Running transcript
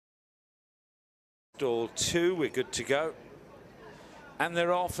stall 2, we're good to go. And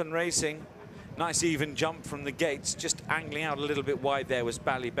they're off and racing. Nice even jump from the gates, just angling out a little bit wide there was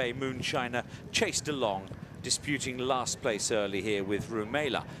Ballybay Moonshiner, chased along, disputing last place early here with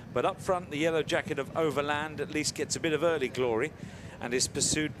Rumela. But up front, the yellow jacket of Overland at least gets a bit of early glory and is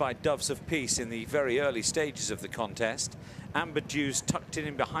pursued by Doves of Peace in the very early stages of the contest. Amber Dew's tucked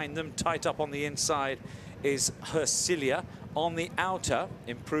in behind them, tight up on the inside is Hercilia. On the outer,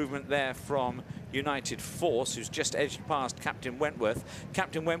 improvement there from United Force, who's just edged past Captain Wentworth.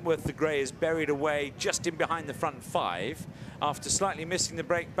 Captain Wentworth, the grey, is buried away just in behind the front 5. After slightly missing the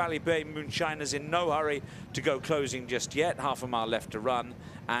break, Ballybay Moonshiner's in no hurry to go closing just yet. Half a mile left to run,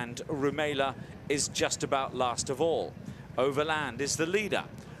 and Rumela is just about last of all. Overland is the leader.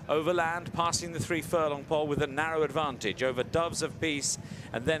 Overland passing the 3 furlong pole with a narrow advantage over Doves of Peace,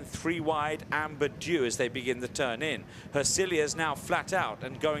 and then 3 wide Amber Dew as they begin the turn in. Hercilia's now flat out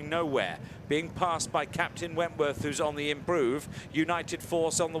and going nowhere, being passed by Captain Wentworth, who's on the improve. United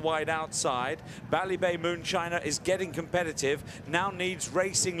Force on the wide outside. Ballybay Moonshiner is getting competitive, now needs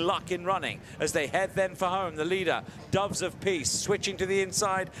racing luck in running as they head then for home. The leader, Doves of Peace, switching to the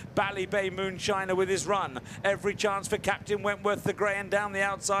inside. Ballybay Moonshiner with his run. Every chance for Captain Wentworth, the grey, and down the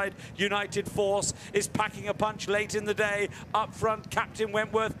outside, United Force is packing a punch late in the day. Up front, Captain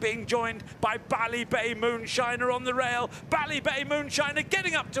Wentworth being joined by Ballybay Moonshiner on the rail. Ballybay Moonshiner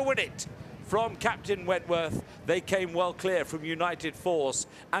getting up to win it. From Captain Wentworth, they came well clear from United Force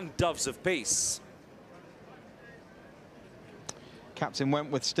and Doves of Peace. Captain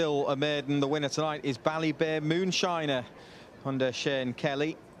Wentworth still a maiden. The winner tonight is Ballybay Moonshiner under Shane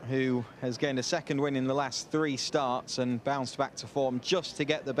Kelly, who has gained a 2nd win in the last 3 starts and bounced back to form just to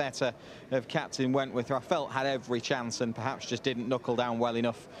get the better of Captain Wentworth, who I felt had every chance and perhaps just didn't knuckle down well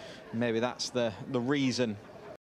enough. Maybe that's the reason